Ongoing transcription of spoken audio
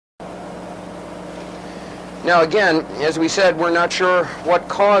Now again, as we said, we're not sure what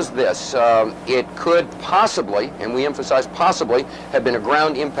caused this. It could possibly, and we emphasize possibly, have been a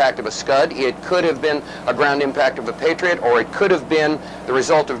ground impact of a Scud. It could have been a ground impact of a Patriot, or it could have been the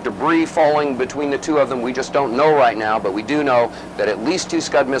result of debris falling between the two of them. We just don't know right now, but we do know that at least 2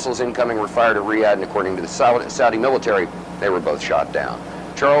 Scud missiles incoming were fired at Riyadh, and according to the Saudi military, they were both shot down.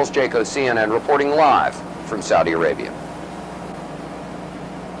 Charles Jaco, CNN, reporting live from Saudi Arabia.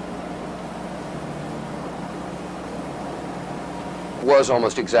 Was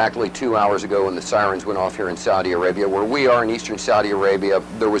almost exactly 2 hours ago when the sirens went off here in Saudi Arabia. Where we are in eastern Saudi Arabia,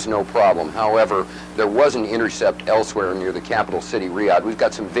 there was no problem. However, there was an intercept elsewhere near the capital city, Riyadh. We've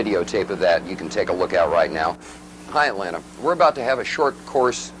got some videotape of that you can take a look at right now. Hi, Atlanta. We're about to have a short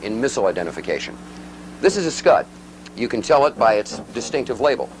course in missile identification. This is a Scud. You can tell it by its distinctive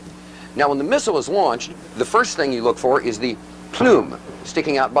label. Now, when the missile is launched, the first thing you look for is the plume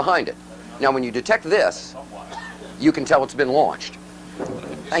sticking out behind it. Now, when you detect this, you can tell it's been launched.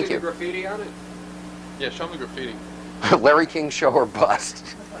 Thank you. See the graffiti on it? Yeah, show me graffiti. Larry King show or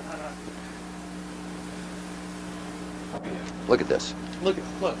bust. Look at this. Look at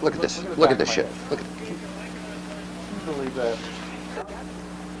this. Look at this shit. Look at. Believe that.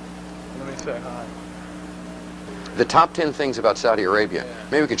 Let me say hi. The top 10 things about Saudi Arabia.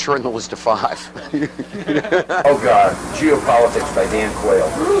 Maybe we could shorten the list to 5. Oh God, Geopolitics by Dan Quayle.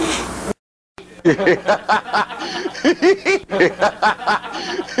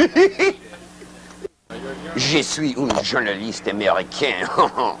 Je suis un journaliste américain.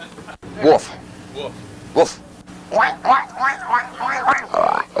 Woof. Woof. Woof.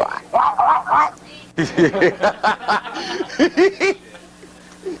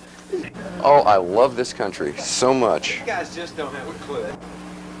 Oh, I love this country so much. You guys just don't have a clue.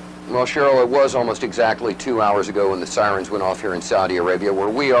 Well, Cheryl, it was almost exactly 2 hours ago when the sirens went off here in Saudi Arabia. Where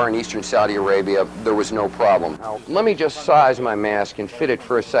we are in eastern Saudi Arabia, there was no problem. Now, let me just size my mask and fit it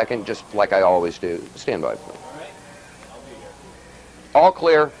for a second, just like I always do. Stand by, please. All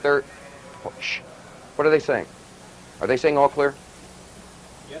clear. They're... Oh, shh. What are they saying? Are they saying all clear?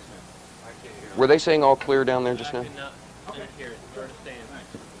 Yes, ma'am. I can't hear. Were they saying all clear down there just now? I can't hear it. Understand.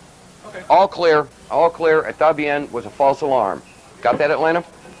 Okay. All clear. All clear. Está bien was a false alarm. Got that, Atlanta?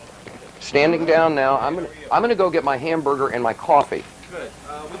 Standing down now. I'm gonna go get my hamburger and my coffee. Good.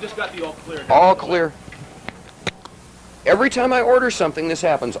 We just got the all clear. All clear. Every time I order something, this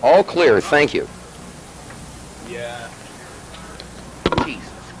happens. All clear. Thank you. Yeah. Jesus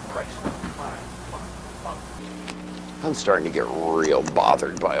Christ. I'm starting to get real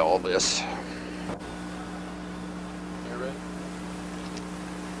bothered by all this. You ready?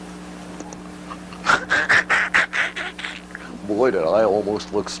 Boy, did I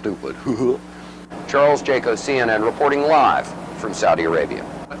almost look stupid. Charles Jaco, CNN, reporting live from Saudi Arabia.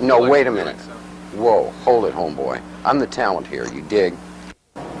 No, wait a minute. Whoa, hold it, homeboy. I'm the talent here, you dig?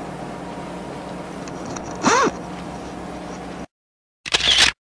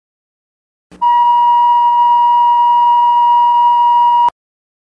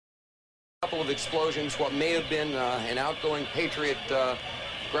 Couple of explosions, what may have been an outgoing Patriot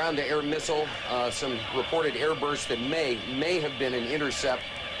ground-to-air missile, some reported airbursts that may have been an intercept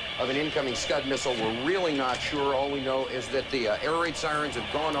of an incoming Scud missile. We're really not sure. All we know is that the air raid sirens have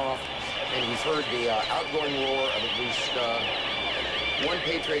gone off, and we've heard the outgoing roar of at least one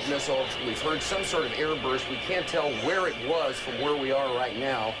Patriot missile. We've heard some sort of airburst. We can't tell where it was from where we are right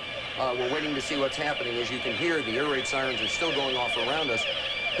now. We're waiting to see what's happening. As you can hear, the air raid sirens are still going off around us.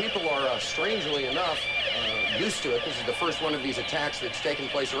 People are, strangely enough, used to it. This is the first one of these attacks that's taken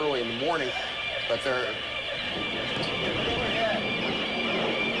place early in the morning, but they're...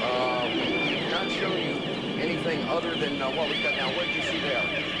 not show you anything other than what we've got now. What did you see there?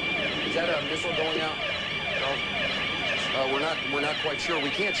 Is that a missile going out? No. We're not quite sure. We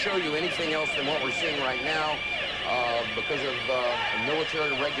can't show you anything else than what we're seeing right now. Because of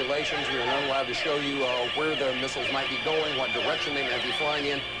military regulations, we are not allowed to show you where the missiles might be going, what direction they might be flying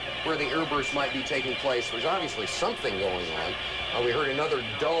in, where the airbursts might be taking place. There's obviously something going on. We heard another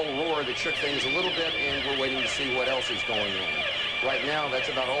dull roar that shook things a little bit, and we're waiting to see what else is going on. Right now, that's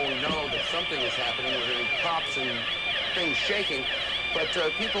about all we know, that something is happening. We're hearing pops and things shaking, but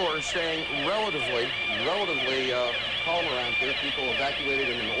people are staying relatively calm around here. People evacuated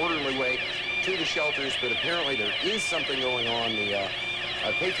in an orderly way to the shelters, but apparently there is something going on. The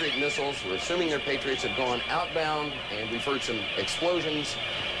Patriot missiles, we're assuming they're Patriots, have gone outbound, and we've heard some explosions,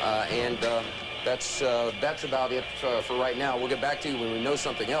 and that's about it for right now. We'll get back to you when we know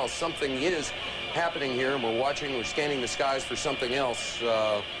something else. Something is happening here, and we're scanning the skies for something else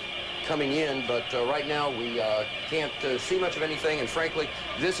coming in, but right now we can't see much of anything, and frankly,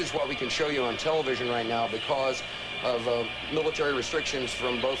 this is what we can show you on television right now because of military restrictions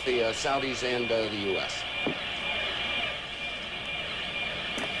from both the Saudis and the U.S.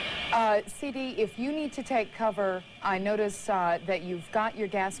 CD, if you need to take cover, I notice that you've got your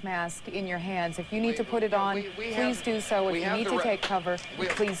gas mask in your hands. If you need to put it on, please do so. If you need to take cover,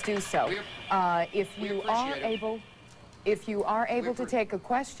 please do so. If you are able to take a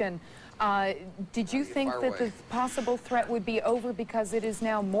question, did you think that the possible threat would be over because it is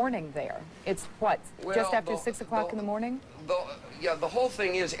now morning there? It's what, just after 6 o'clock in the morning? Yeah, the whole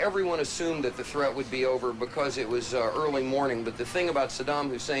thing is everyone assumed that the threat would be over because it was early morning, but the thing about Saddam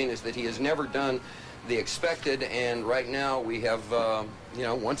Hussein is that he has never done the expected, and right now we have, you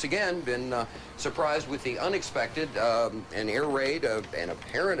know, once again been surprised with the unexpected, an air raid, an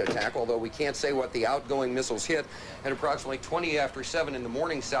apparent attack, although we can't say what the outgoing missiles hit, at approximately 20 after 7 in the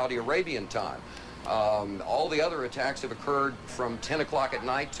morning Saudi Arabian time. All the other attacks have occurred from 10 o'clock at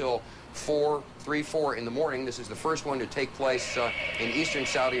night till 3, 4 in the morning. This is the first one to take place in eastern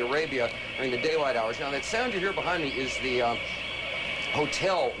Saudi Arabia during the daylight hours. Now, that sound you hear behind me is the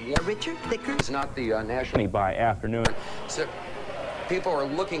hotel. Richard Thicker. It's not the national. By afternoon. So people are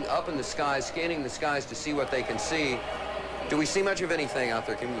looking up in the skies, scanning the skies to see what they can see. Do we see much of anything out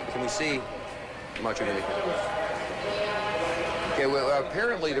there? Can we see much of anything? Okay. Well,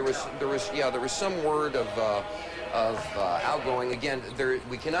 apparently there was some word of outgoing. Again,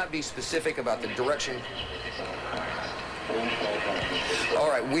 we cannot be specific about the direction. All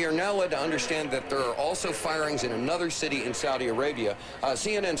right, we are now led to understand that there are also firings in another city in Saudi Arabia.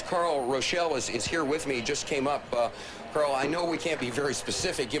 CNN's Carl Rochelle is here with me, just came up. Carl, I know we can't be very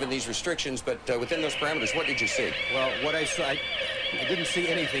specific given these restrictions, but within those parameters, what did you see? Well, what I saw, I didn't see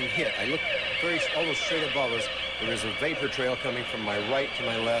anything hit. I looked almost straight above us. There is a vapor trail coming from my right to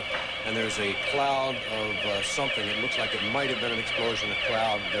my left, and there's a cloud of something. It looks like it might have been an explosion, a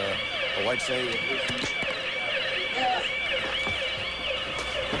cloud. Oh, I'd say it was...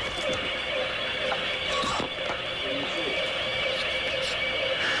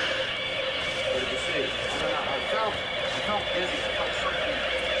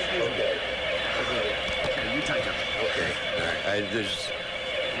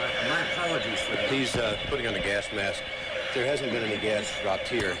 My apologies for that. He's putting on a gas mask. There hasn't been any gas dropped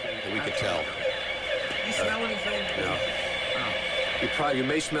here that we could tell. You smell anything? No. Oh. You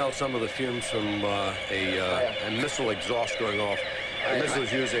may smell some of the fumes from a missile exhaust going off. The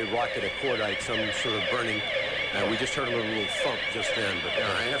missiles use a rocket, a cordite, some sort of burning. We just heard a little thump just then. But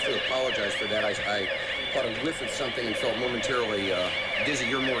I have to apologize for that. I caught a whiff of something and felt momentarily dizzy.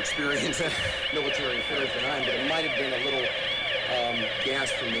 You're more experienced in military affairs than I am, but it might have been a little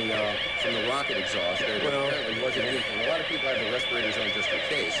gas from the rocket exhaust. There apparently wasn't anything. A lot of people have the respirators on just in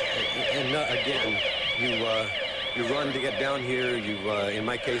case. And again, you run to get down here. You, in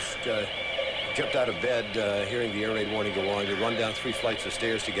my case, jumped out of bed hearing the air raid warning go on. You run down 3 flights of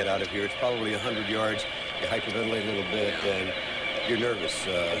stairs to get out of here. It's probably 100 yards. You hyperventilate a little bit, and you're nervous.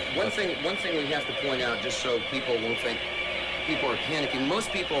 One thing we have to point out, just so people won't think people are panicking,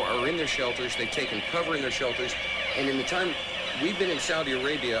 most people are in their shelters. They've taken cover in their shelters, and in the time we've been in Saudi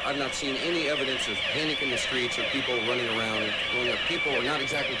Arabia, I've not seen any evidence of panic in the streets or people running around. People are not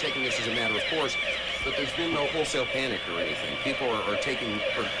exactly taking this as a matter of course, but there's been no wholesale panic or anything. People are taking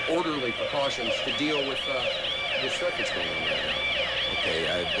orderly precautions to deal with the stuff that's going on right now. Okay,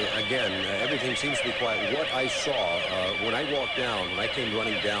 again, everything seems to be quiet. What I saw when I walked down, when I came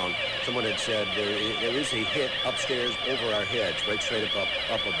running down, someone had said there is a hit upstairs over our heads, right straight up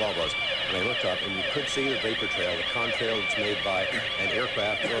above us. And I looked up, and you could see the vapor trail, the contrail that's made by an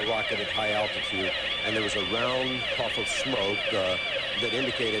aircraft or a rocket at high altitude. And there was a round puff of smoke that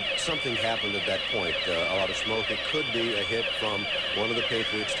indicated something happened at that point. A lot of smoke. It could be a hit from one of the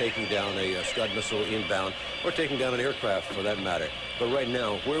Patriots taking down a Scud missile inbound, or taking down an aircraft for that matter. But right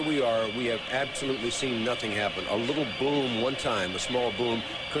now, where we are, we have absolutely seen nothing happen. A little boom one time, a small boom,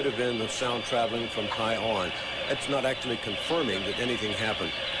 could have been the sound traveling from high on. That's not actually confirming that anything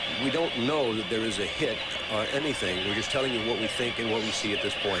happened. We don't know that there is a hit or anything. We're just telling you what we think and what we see at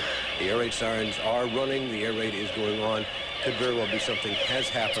this point. The air raid sirens are running. The air raid is going on. Could very well be something has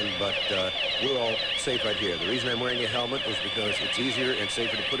happened, but we're all safe right here. The reason I'm wearing a helmet is because it's easier and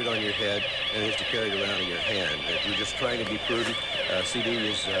safer to put it on your head than it is to carry it around in your hand. If you're just trying to be prudent, CD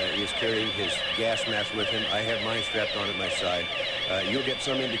is carrying his gas mask with him. I have mine strapped on at my side. You'll get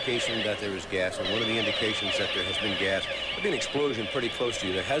some indication that there is gas, and one of the indications that there has been gas, there'll be an explosion pretty close to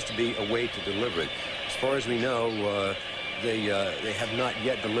you. There has to be a way to deliver it. As far as we know, they have not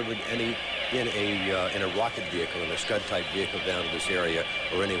yet delivered any in a rocket vehicle, in a Scud-type vehicle down to this area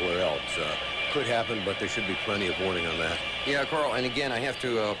or anywhere else. Could happen, but there should be plenty of warning on that. Yeah, Carl, and again, I have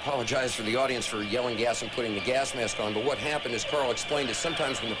to apologize for the audience for yelling gas and putting the gas mask on, but what happened, as Carl explained, is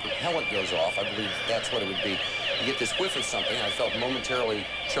sometimes when the propellant goes off, I believe that's what it would be, you get this whiff of something. I felt momentarily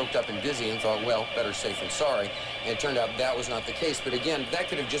choked up and dizzy and thought, well, better safe than sorry. And it turned out that was not the case. But again, that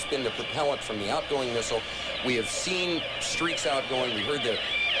could have just been the propellant from the outgoing missile. We have seen streaks outgoing. We heard a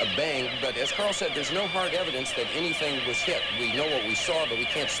bang, but as Carl said, there's no hard evidence that anything was hit. We know what we saw, but we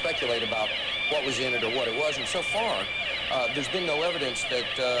can't speculate about what was in it or what it was. And so far, there's been no evidence that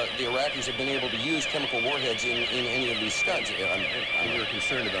the Iraqis have been able to use chemical warheads in any of these Scuds. We're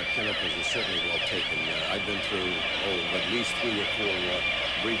concerned about chemicals is certainly well taken. I've been through at least 3 or 4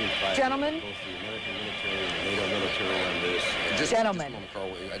 briefing classes. Gentlemen? Both the American military and the NATO military on this. Gentlemen. Just a moment,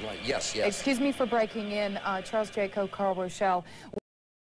 Carl. Yes. Excuse me for breaking in. Charles Jaco, Carl Rochelle.